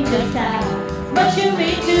explain just how much you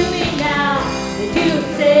mean to me now. That you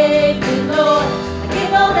have saved me, Lord. I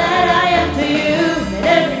give all that I am to you. And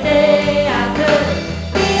every day I could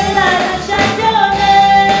be a light that shines your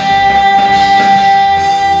name.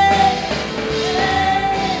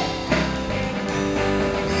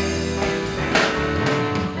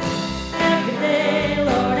 Every day,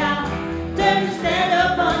 Lord, I'll turn to stand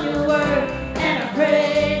upon your word. And I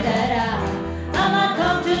pray that I might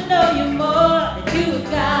come to know you more. That you would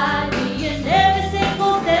guide me in every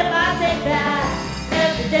single step I take back.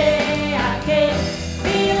 Every day I can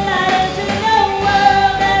be a light into your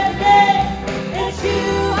world. Every day it's you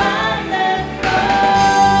I live for.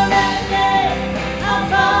 Every day I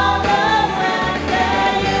follow after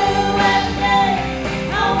you. Every day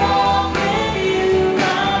I walk with you,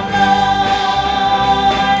 my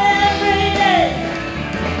Lord. Every day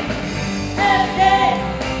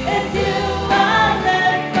it's you I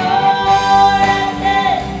live for. Every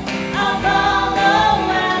day I follow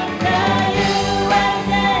after you. Every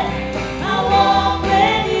day I walk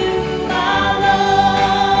with you, my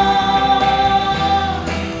Lord.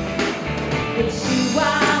 It's you I